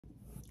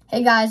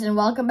Hey guys, and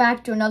welcome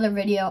back to another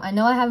video. I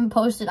know I haven't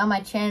posted on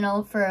my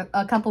channel for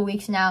a couple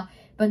weeks now,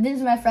 but this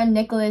is my friend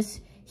Nicholas.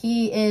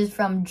 He is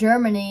from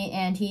Germany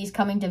and he's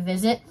coming to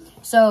visit.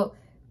 So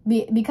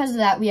because of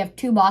that, we have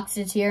two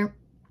boxes here.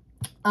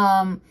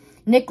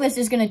 Nicholas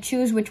is going to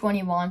choose which one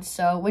he wants.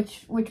 So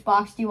which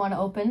box do you want to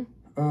open?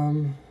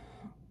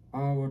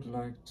 I would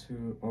like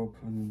to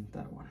open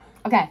that one.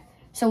 Okay,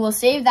 so we'll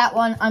save that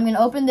one. I'm going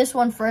to open this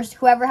one first.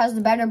 Whoever has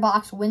the better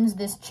box wins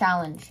this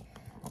challenge.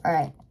 All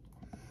right.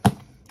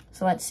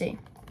 So let's see.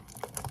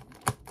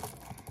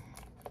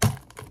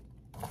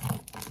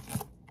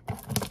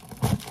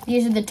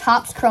 These are the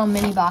Topps Chrome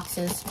mini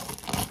boxes.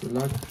 Good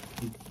luck.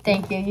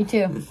 Thank you. You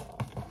too.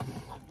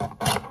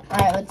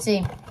 Alright, let's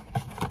see.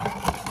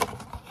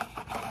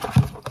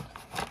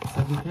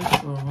 7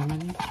 packs or how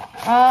many?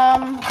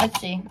 Let's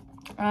see.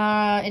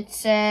 It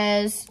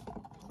says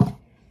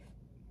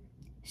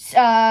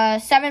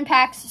 7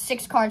 packs,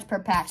 6 cards per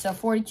pack, so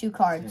 42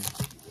 cards.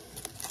 Okay.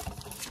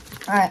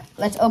 Alright,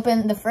 let's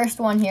open the first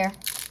one here.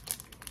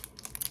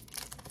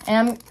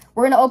 And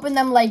we're going to open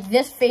them like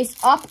this, face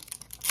up,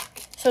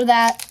 so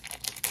that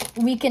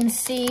we can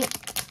see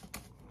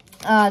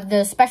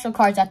the special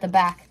cards at the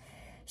back.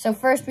 So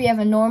first we have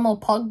a normal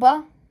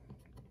Pogba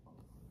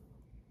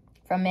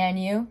from Man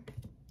U.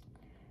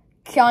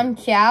 Kyon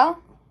Kiao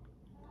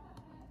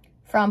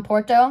from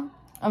Porto.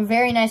 A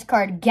very nice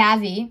card,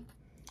 Gavi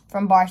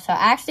from Barca.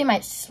 I actually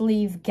might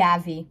sleeve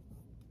Gavi.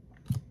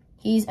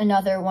 He's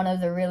another one of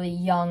the really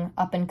young,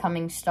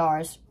 up-and-coming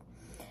stars.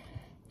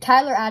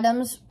 Tyler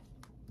Adams,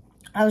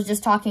 I was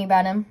just talking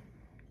about him.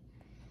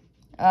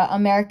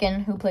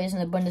 American who plays in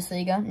the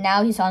Bundesliga.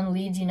 Now he's on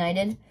Leeds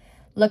United.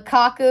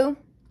 Lukaku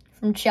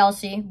from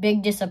Chelsea.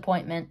 Big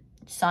disappointment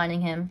signing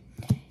him.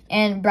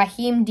 And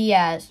Brahim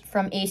Diaz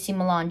from AC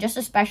Milan. Just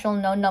a special,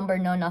 no number,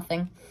 no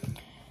nothing.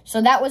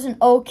 So that was an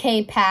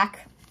okay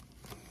pack.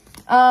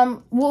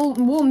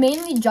 We'll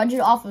mainly judge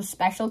it off of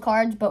special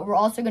cards, but we're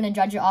also going to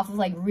judge it off of,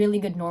 like, really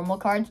good normal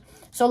cards.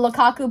 So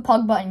Lukaku,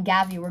 Pogba, and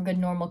Gavi were good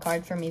normal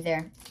cards for me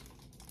there.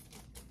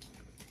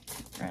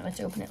 All right, let's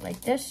open it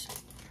like this.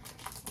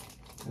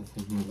 I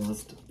think my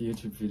last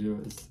YouTube video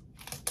is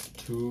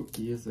 2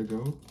 years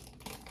ago.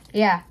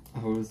 Yeah. I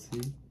will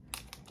see.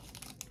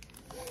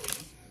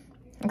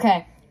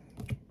 Okay.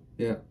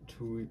 Yeah,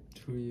 2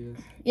 years.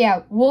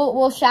 Yeah,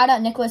 we'll shout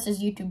out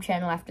Nicholas's YouTube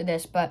channel after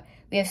this, but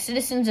we have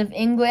Citizens of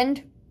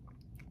England,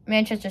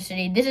 Manchester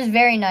City. This is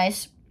very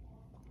nice.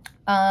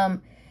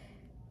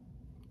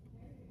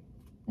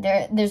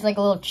 There's like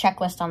a little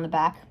checklist on the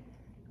back.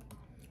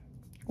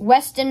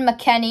 Weston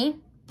McKennie,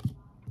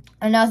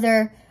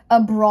 another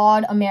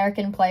abroad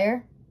American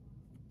player.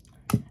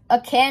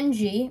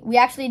 Akanji. We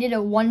actually did a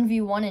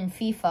 1v1 in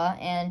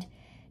FIFA, and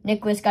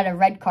Nicholas got a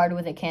red card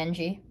with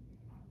Akanji.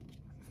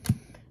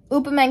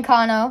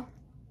 Upamecano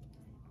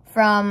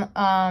from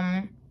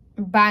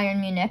Bayern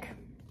Munich.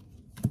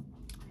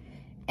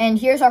 And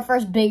here's our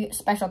first big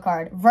special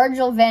card.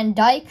 Virgil van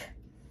Dijk.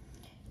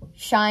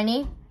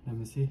 Shiny. Let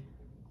me see.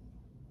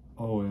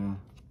 Oh, yeah.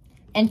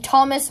 And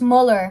Thomas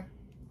Muller.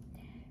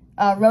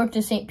 Road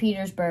to St.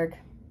 Petersburg.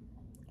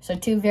 So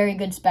 2 very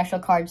good special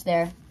cards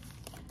there.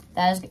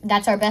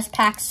 That's our best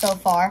pack so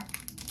far.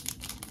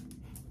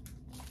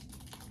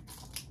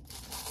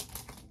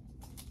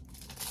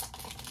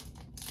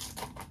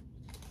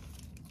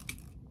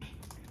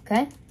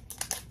 Okay.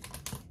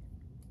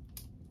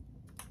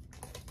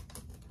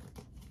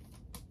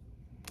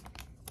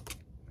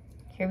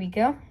 Here we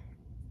go.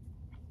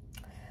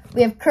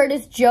 We have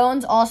Curtis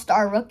Jones,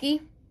 All-Star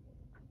Rookie.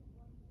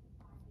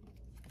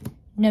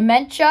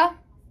 Nemencha.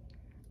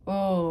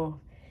 Oh,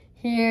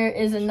 here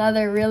is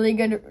another really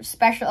good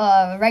special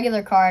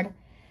regular card.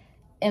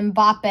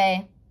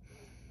 Mbappe.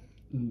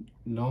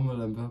 Normal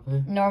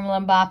Mbappe.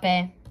 Normal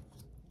Mbappe.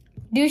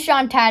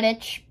 Dusan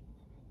Tadic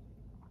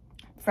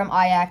from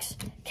Ajax.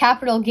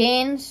 Capital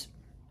Gains.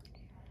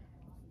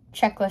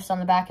 Checklist on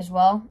the back as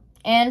well.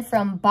 And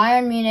from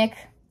Bayern Munich,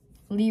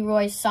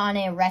 Leroy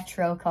Sané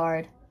retro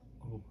card.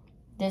 Oh.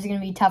 This is going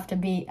to be tough to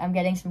beat. I'm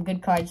getting some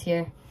good cards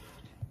here.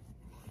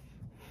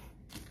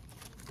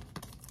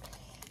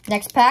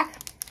 Next pack.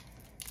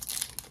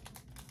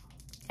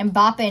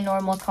 Mbappe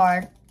normal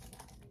card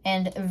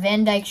and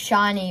Van Dijk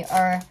shiny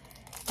are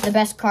the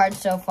best cards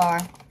so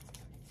far.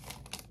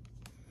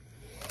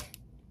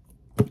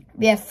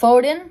 We have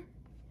Foden.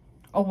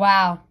 Oh,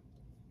 wow.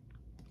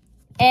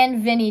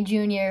 And Vinny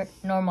Jr.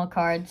 normal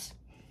cards.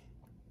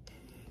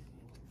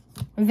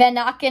 Van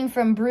Aken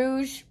from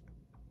Bruges.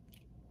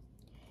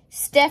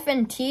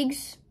 Stefan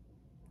Tigges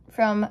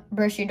from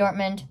Borussia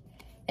Dortmund.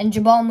 And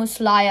Jabal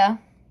Muslaya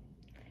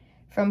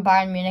from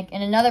Bayern Munich.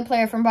 And another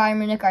player from Bayern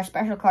Munich, our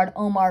special card,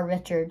 Omar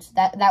Richards.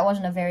 That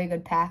wasn't a very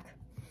good pack.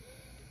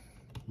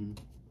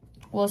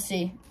 We'll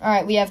see. All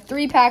right, we have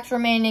 3 packs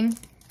remaining.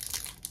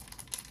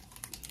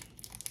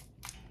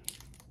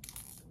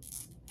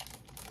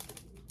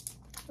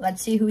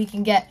 Let's see who we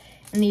can get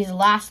in these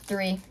last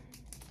 3.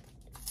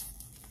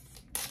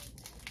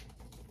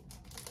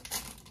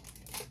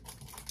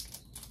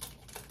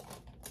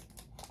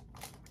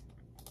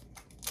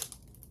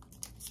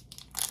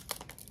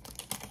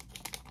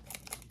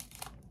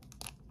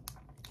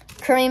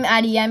 Kareem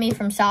Adeyemi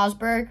from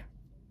Salzburg.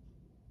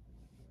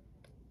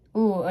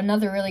 Ooh,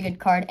 another really good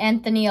card.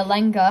 Anthony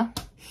Alenga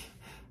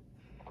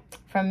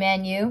from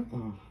Man U.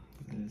 Oh,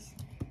 nice.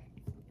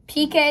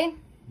 PK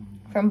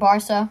from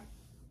Barca.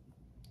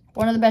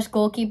 One of the best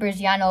goalkeepers,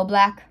 Jan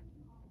Oblak.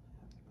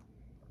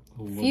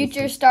 Oh, what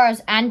Future is this?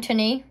 stars,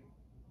 Anthony.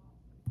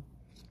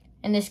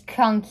 And this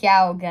Kang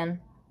Kiao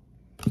again.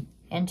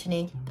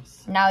 Anthony.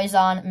 Now he's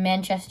on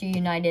Manchester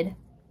United.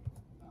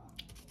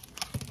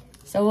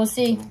 So we'll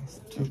see.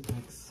 Last 2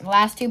 packs.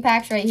 Last 2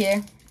 packs right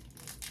here.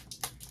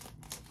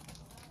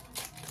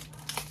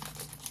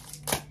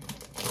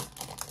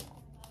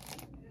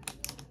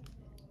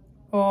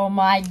 Oh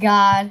my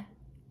god.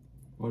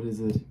 What is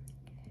it?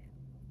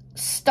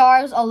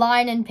 Stars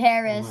align in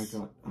Paris. Oh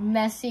my god.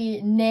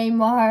 Messi,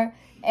 Neymar,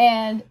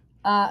 and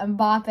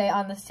Mbappe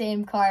on the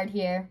same card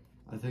here.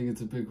 I think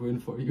it's a big win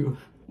for you.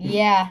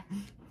 Yeah.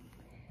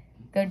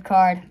 Good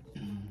card.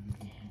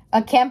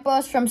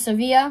 Campos from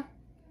Sevilla.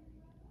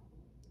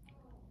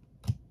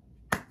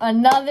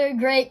 Another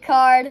great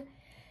card.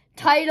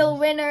 Title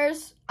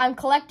winners. I'm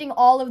collecting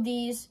all of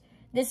these.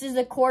 This is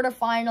the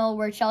quarterfinal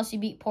where Chelsea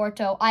beat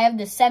Porto. I have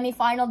the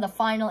semifinal, the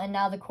final, and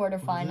now the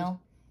quarterfinal.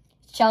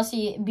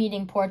 Chelsea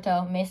beating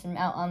Porto. Mason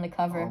Mount on the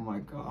cover. Oh my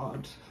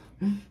god.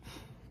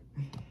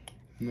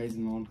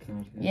 Mason Mount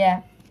card.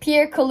 Yeah.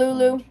 Pierre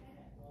Kalulu,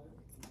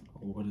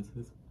 Oh, what is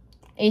this?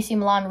 AC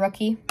Milan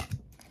rookie.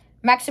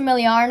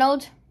 Maximilian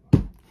Arnold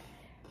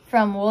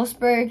from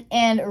Wolfsburg.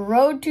 And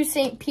Road to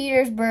St.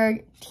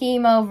 Petersburg,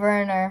 Timo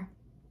Werner.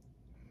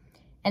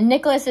 And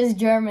Nicholas is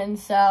German,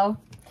 so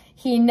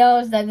he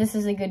knows that this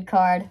is a good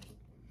card.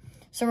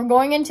 So we're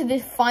going into the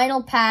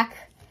final pack.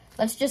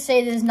 Let's just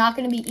say this is not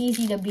going to be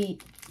easy to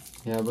beat.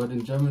 Yeah, but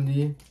in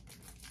Germany,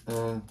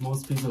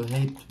 most people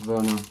hate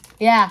Werner.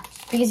 Yeah,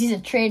 because he's a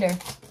traitor.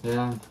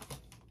 Yeah.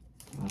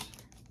 But,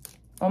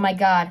 Oh my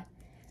god.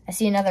 I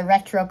see another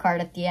retro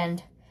card at the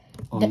end.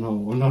 oh no,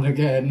 not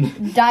again.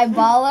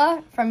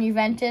 Dybala from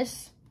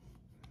Juventus.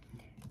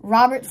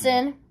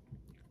 Robertson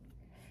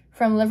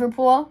from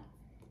Liverpool.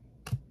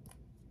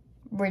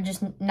 We're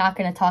just not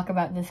going to talk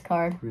about this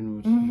card.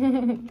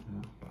 Greenwood.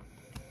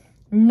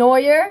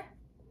 Neuer.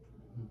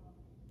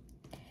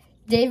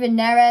 David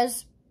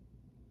Neres.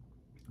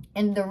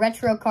 And the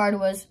retro card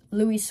was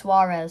Luis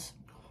Suarez.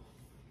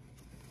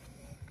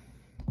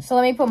 So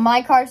let me put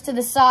my cards to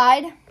the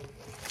side.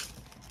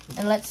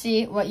 And let's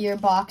see what your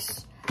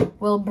box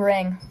will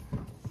bring.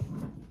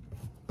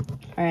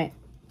 All right.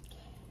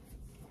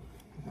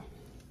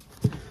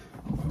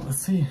 Let's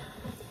see.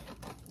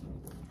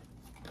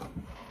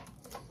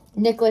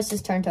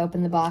 Nicholas's turn to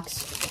open the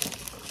box.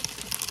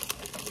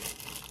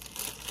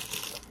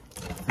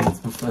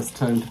 It's my first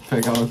time to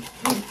pick out.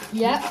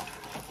 Yep.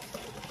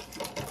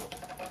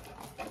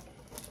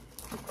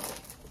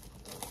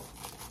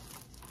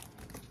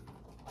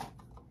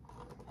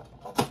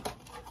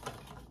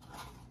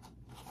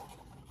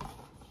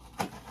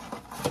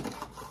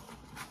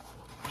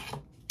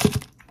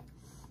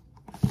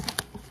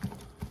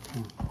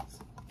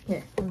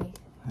 Here, for me.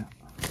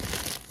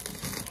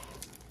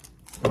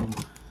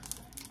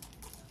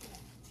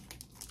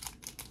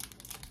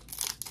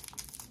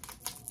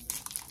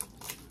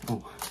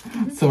 Oh,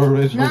 it's a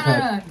retro No, no, card.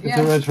 no, It's yeah.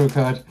 a retro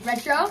card.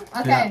 Retro?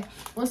 Okay, Yeah.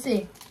 we'll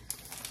see.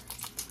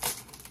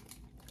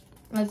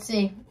 Let's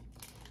see.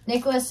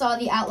 Nicholas saw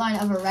the outline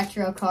of a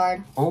retro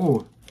card.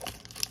 Oh,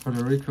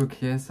 Federico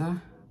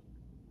Chiesa.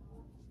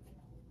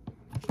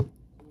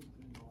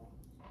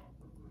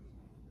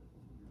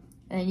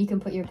 And you can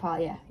put your you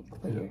can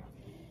put your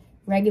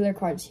regular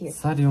cards here.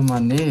 Sadio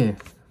Mane.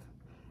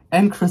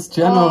 And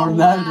Cristiano Oh,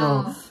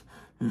 Ronaldo.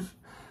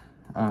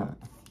 wow.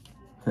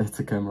 That's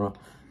a camera.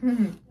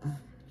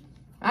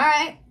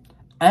 Alright.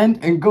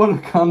 And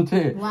N'Golo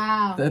Kante.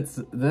 Wow.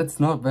 That's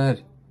not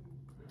bad.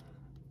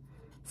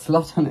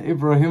 Zlatan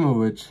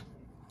Ibrahimovic.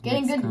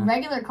 Getting Next good card.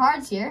 regular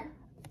cards here.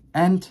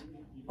 And,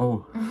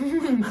 oh,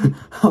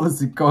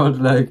 how's it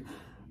called? Like,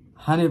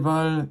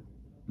 Hannibal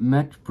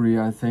Matbury,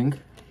 I think.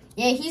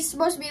 Yeah, he's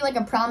supposed to be like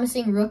a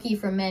promising rookie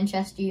from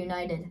Manchester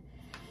United.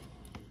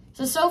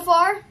 So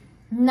far,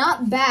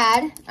 not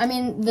bad. I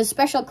mean, the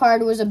special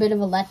card was a bit of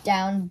a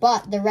letdown,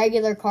 but the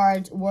regular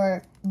cards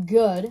were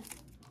good.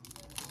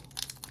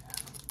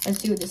 Let's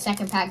see what the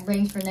second pack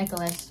brings for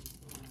Nicholas.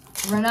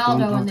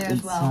 Ronaldo in there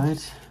as well.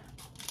 Inside.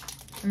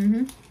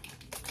 Mm-hmm.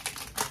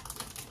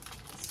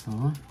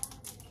 So,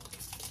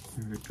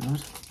 very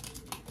good.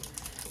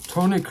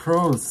 Tony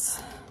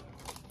Kroos.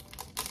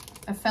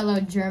 A fellow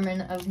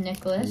German of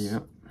Nicholas.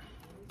 Yep.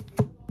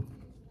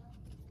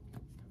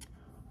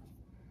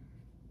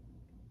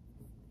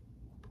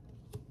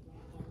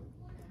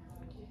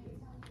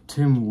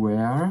 Tim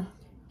Ware.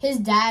 His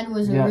dad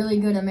was a Yeah. really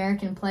good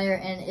American player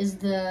and is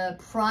the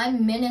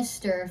prime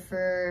minister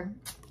for,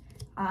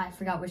 I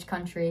forgot which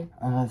country.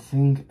 I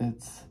think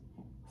it's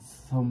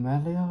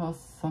Somalia or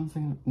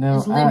something. No,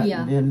 It's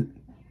Libya.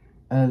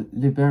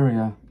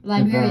 Liberia.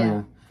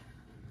 Liberia.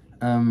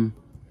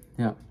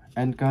 Yeah,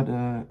 and got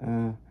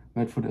a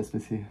Medford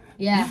SBC.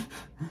 Yeah.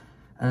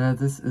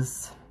 This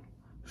is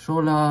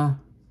Shola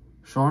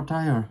Short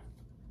tire.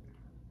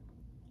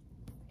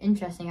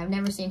 Interesting. I've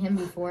never seen him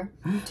before.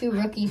 2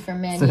 rookies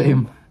from Man U.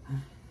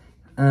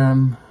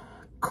 Same.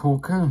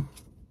 Coca.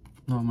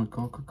 Normal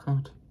Coca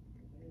card.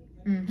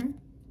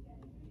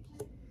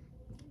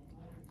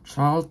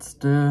 Charles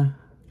de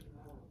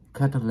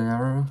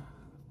Catalera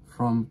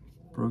from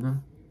Brugge.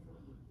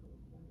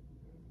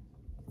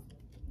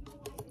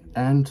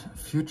 And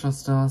future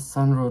star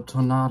Sandro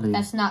Tonali.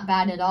 That's not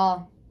bad at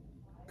all.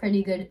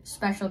 Pretty good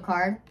special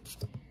card.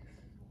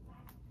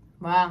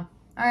 Wow.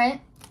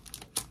 Alright.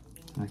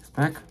 Next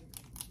pack.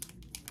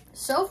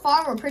 So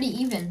far, we're pretty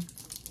even,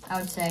 I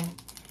would say.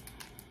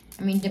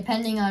 I mean,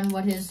 depending on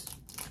what his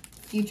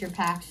future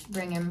packs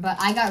bring him. But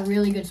I got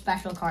really good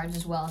special cards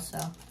as well, so.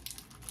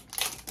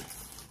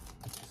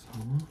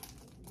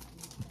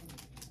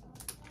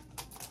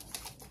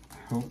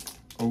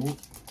 Oh,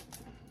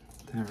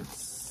 there's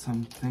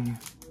something.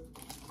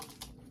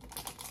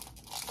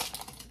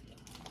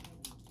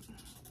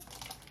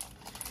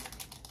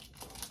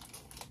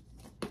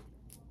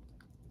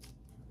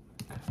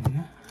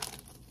 Okay.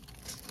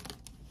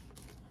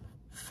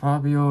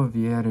 Fabio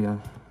Vieira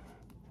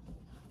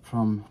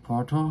from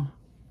Porto.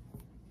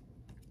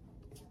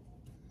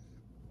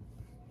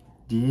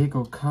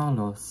 Diego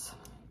Carlos,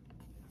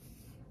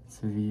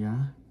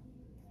 Sevilla.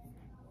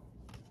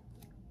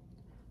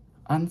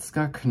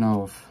 Ansgar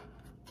Knauf,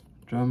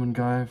 German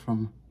guy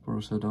from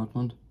Borussia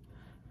Dortmund.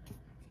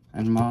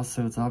 And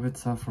Marcel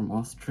Sabitzer from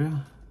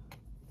Austria.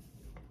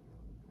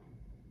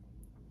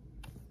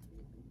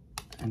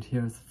 And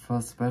here's the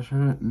first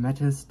special,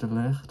 Matthijs de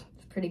Ligt.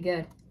 Pretty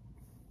good.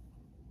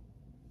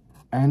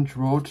 And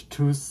Road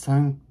to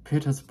St.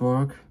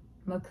 Petersburg.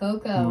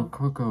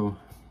 Moukoko.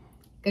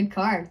 Good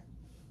card.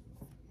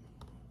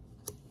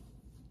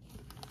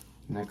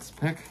 Next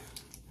pack.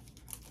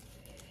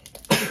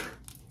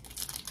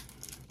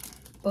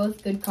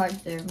 Both good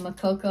cards there,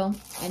 Moukoko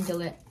and de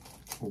Ligt.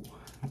 Oh.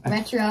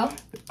 Retro.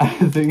 I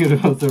think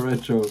it was a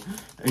retro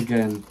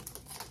again.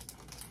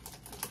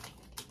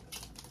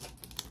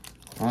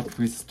 But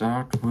we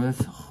start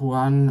with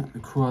Juan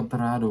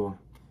Cuadrado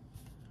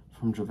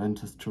from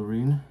Juventus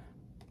Turin.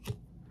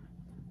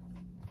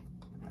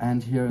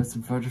 And here is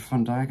Virgil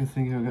van Dijk. I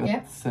think you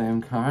got the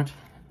same card.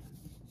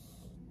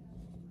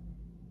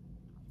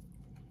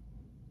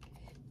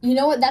 You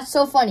know what? That's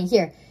so funny.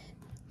 Here.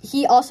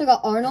 He also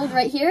got Arnold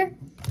right here.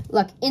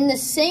 Look, in the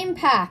same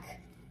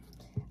pack,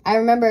 I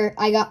remember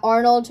I got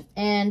Arnold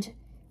and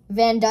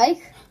Van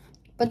Dijk,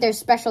 but they're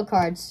special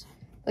cards.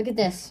 Look at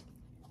this.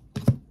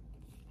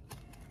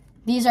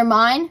 These are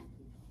mine,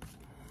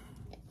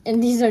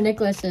 and these are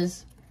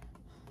Nicholas's.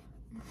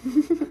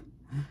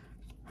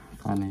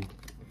 Funny.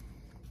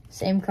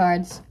 Same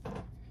cards.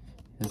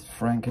 Here's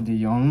Frankie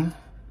de Jong.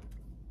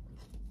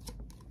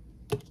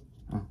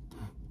 Oh.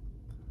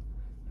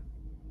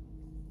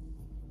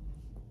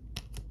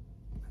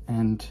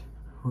 And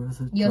who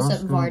is it?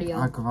 Josep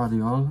Gvardiol.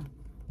 Gvardiol.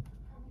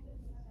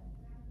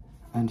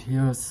 And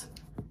here's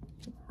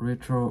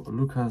retro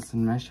Lucas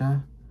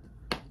Mecha,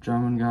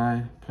 German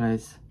guy,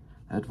 plays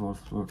at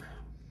Wolfsburg.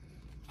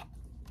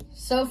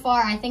 So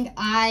far, I think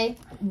I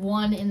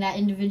won in that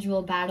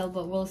individual battle,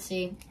 but we'll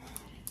see.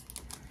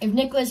 If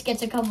Nicholas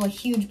gets a couple of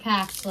huge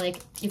packs,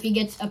 like if he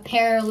gets a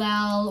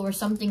parallel or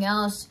something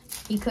else,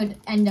 he could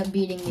end up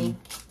beating me.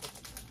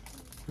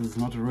 This is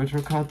not a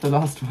retro card, the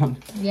last one.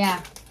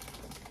 Yeah.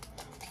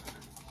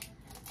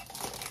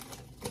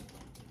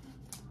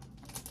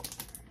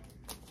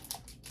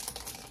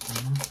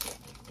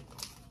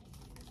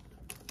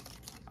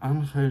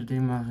 Angel Di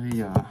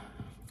Maria.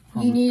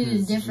 You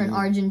needed a different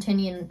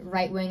Argentinian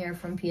right winger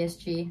from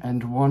PSG.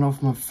 And one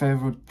of my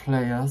favorite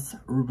players,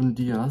 Ruben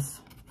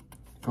Diaz,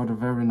 got a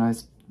very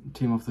nice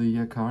Team of the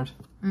Year card.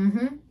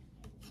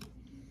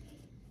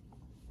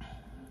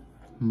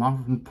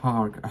 Marvin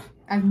Park.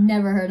 I've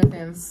never heard of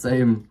him.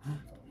 Same.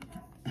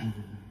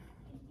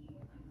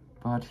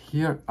 But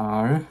here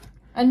are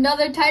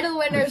another title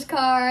winners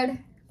card.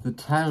 The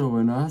title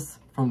winners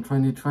from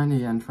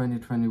 2020 and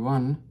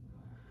 2021.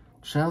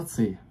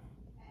 Chelsea.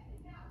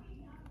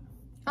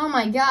 Oh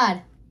my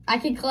god. I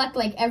could collect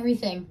like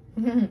everything.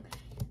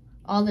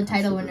 All the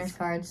title winners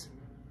cards.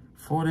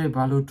 Fode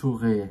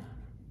Ballo-Touré.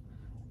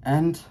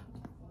 And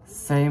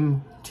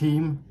same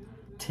team,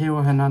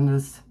 Theo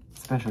Hernandez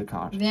special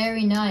card.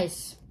 Very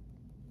nice.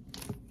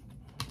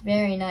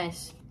 Very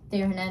nice.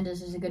 Theo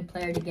Hernandez is a good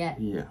player to get.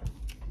 Yeah.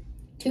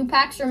 2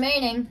 packs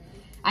remaining.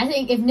 I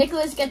think if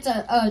Nicholas gets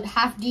a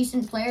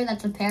half-decent player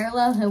that's a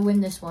parallel, he'll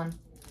win this one.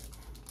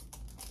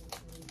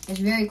 It's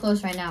very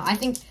close right now. I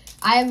think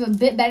I have a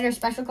bit better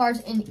special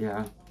cards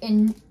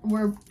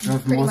we're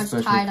pretty much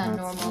tied on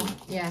normal.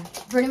 Yeah,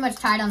 pretty much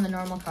tied on the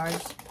normal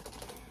cards.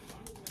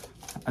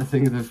 I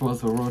think this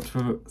was a road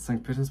to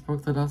St.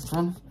 Petersburg, the last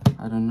one.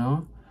 I don't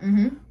know.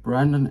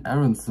 Brandon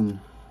Aronson.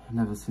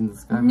 Never seen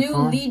this guy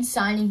before. New lead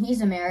signing.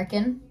 He's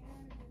American.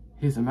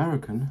 He's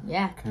American?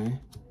 Yeah. Okay.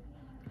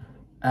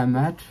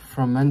 Ahmed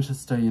from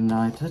Manchester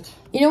United.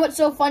 You know what's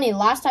so funny?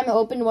 Last time I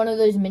opened one of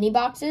those mini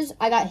boxes,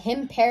 I got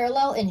him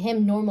parallel and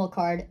him normal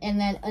card, and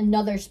then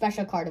another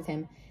special card of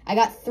him. I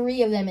got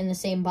 3 of them in the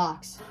same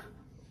box.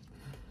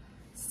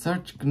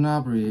 Serge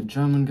Gnabry,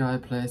 German guy,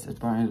 plays at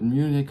Bayern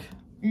Munich.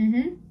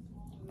 Mm-hmm.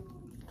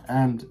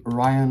 And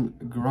Ryan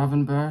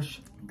Gravenberch.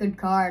 Good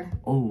card.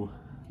 Oh,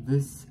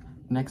 this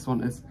next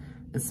one is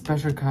a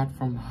special card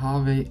from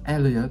Harvey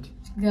Elliott.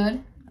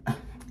 Good.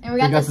 And we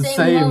got the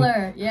same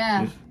Muller.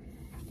 Yeah.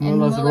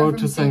 Muller's road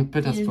to St.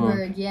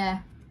 Petersburg. Yeah.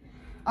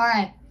 All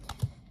right.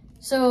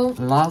 So.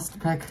 Last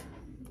pack.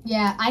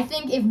 Yeah, I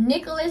think if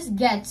Nicholas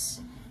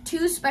gets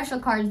 2 special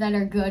cards that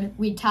are good,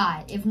 we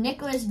tie. If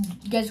Nicholas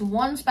gets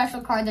 1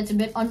 special card that's a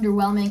bit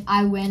underwhelming,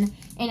 I win.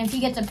 And if he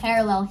gets a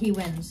parallel, he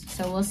wins.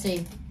 So we'll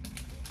see.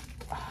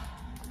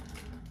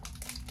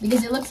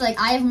 Because it looks like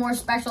I have more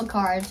special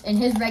cards, and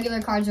his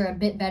regular cards are a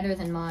bit better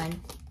than mine.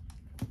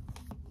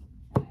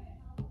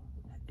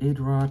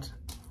 Edouard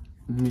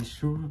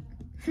Michou.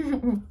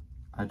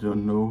 I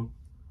don't know.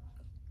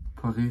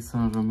 Paris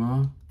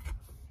Saint-Germain.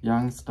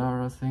 Young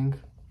star, I think.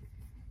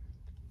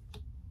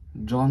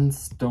 John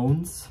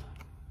Stones.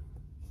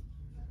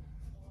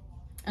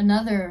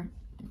 Another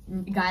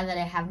guy that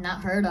I have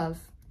not heard of.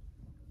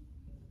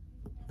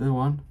 The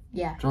one?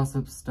 Yeah.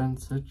 Josip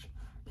Stanisic.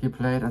 He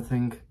played, I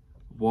think,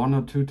 1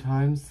 or 2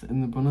 times in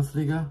the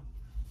Bundesliga.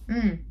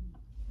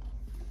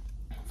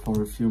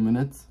 For a few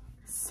minutes.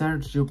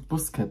 Sergio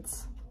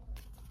Busquets.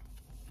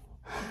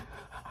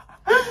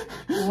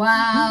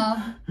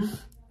 Wow.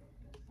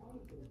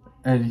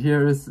 And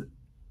here is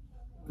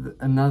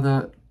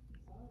another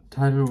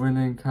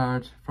title-winning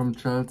card from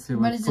Chelsea.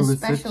 What is the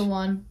special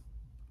one?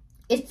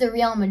 It's the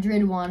Real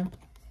Madrid one.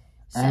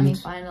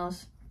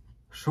 Semi-finals.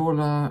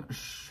 Shola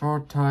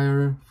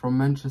Shortire from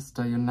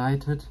Manchester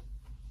United.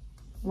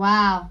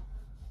 Wow.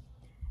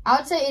 I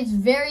would say it's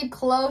very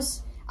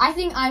close. I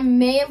think I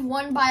may have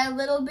won by a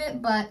little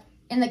bit, but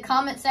in the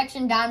comment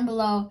section down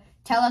below,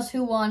 tell us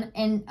who won.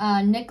 And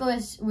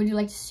Nicholas, would you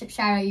like to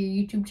shout out your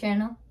YouTube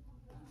channel?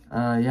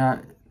 Yeah,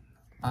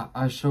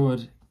 I show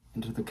it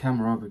into the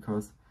camera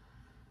because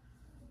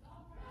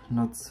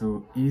not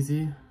so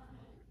easy.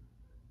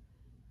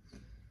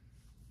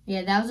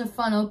 Yeah, that was a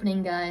fun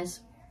opening,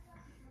 guys.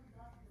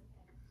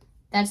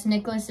 That's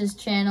Nicholas's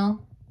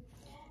channel.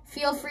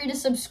 Feel free to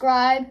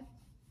subscribe.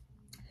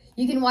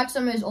 You can watch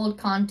some of his old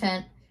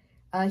content.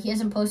 He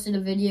hasn't posted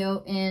a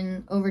video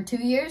in over 2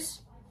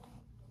 years.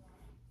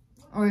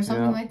 Or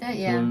something like that,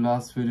 yeah. The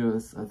last video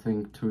is, I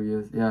think, 2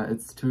 years. Yeah,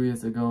 it's 2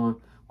 years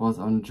ago. Was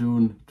on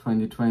June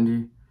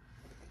 2020.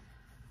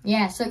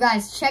 Yeah, so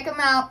guys, check him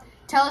out.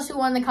 Tell us who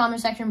won in the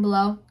comment section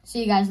below.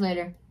 See you guys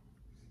later.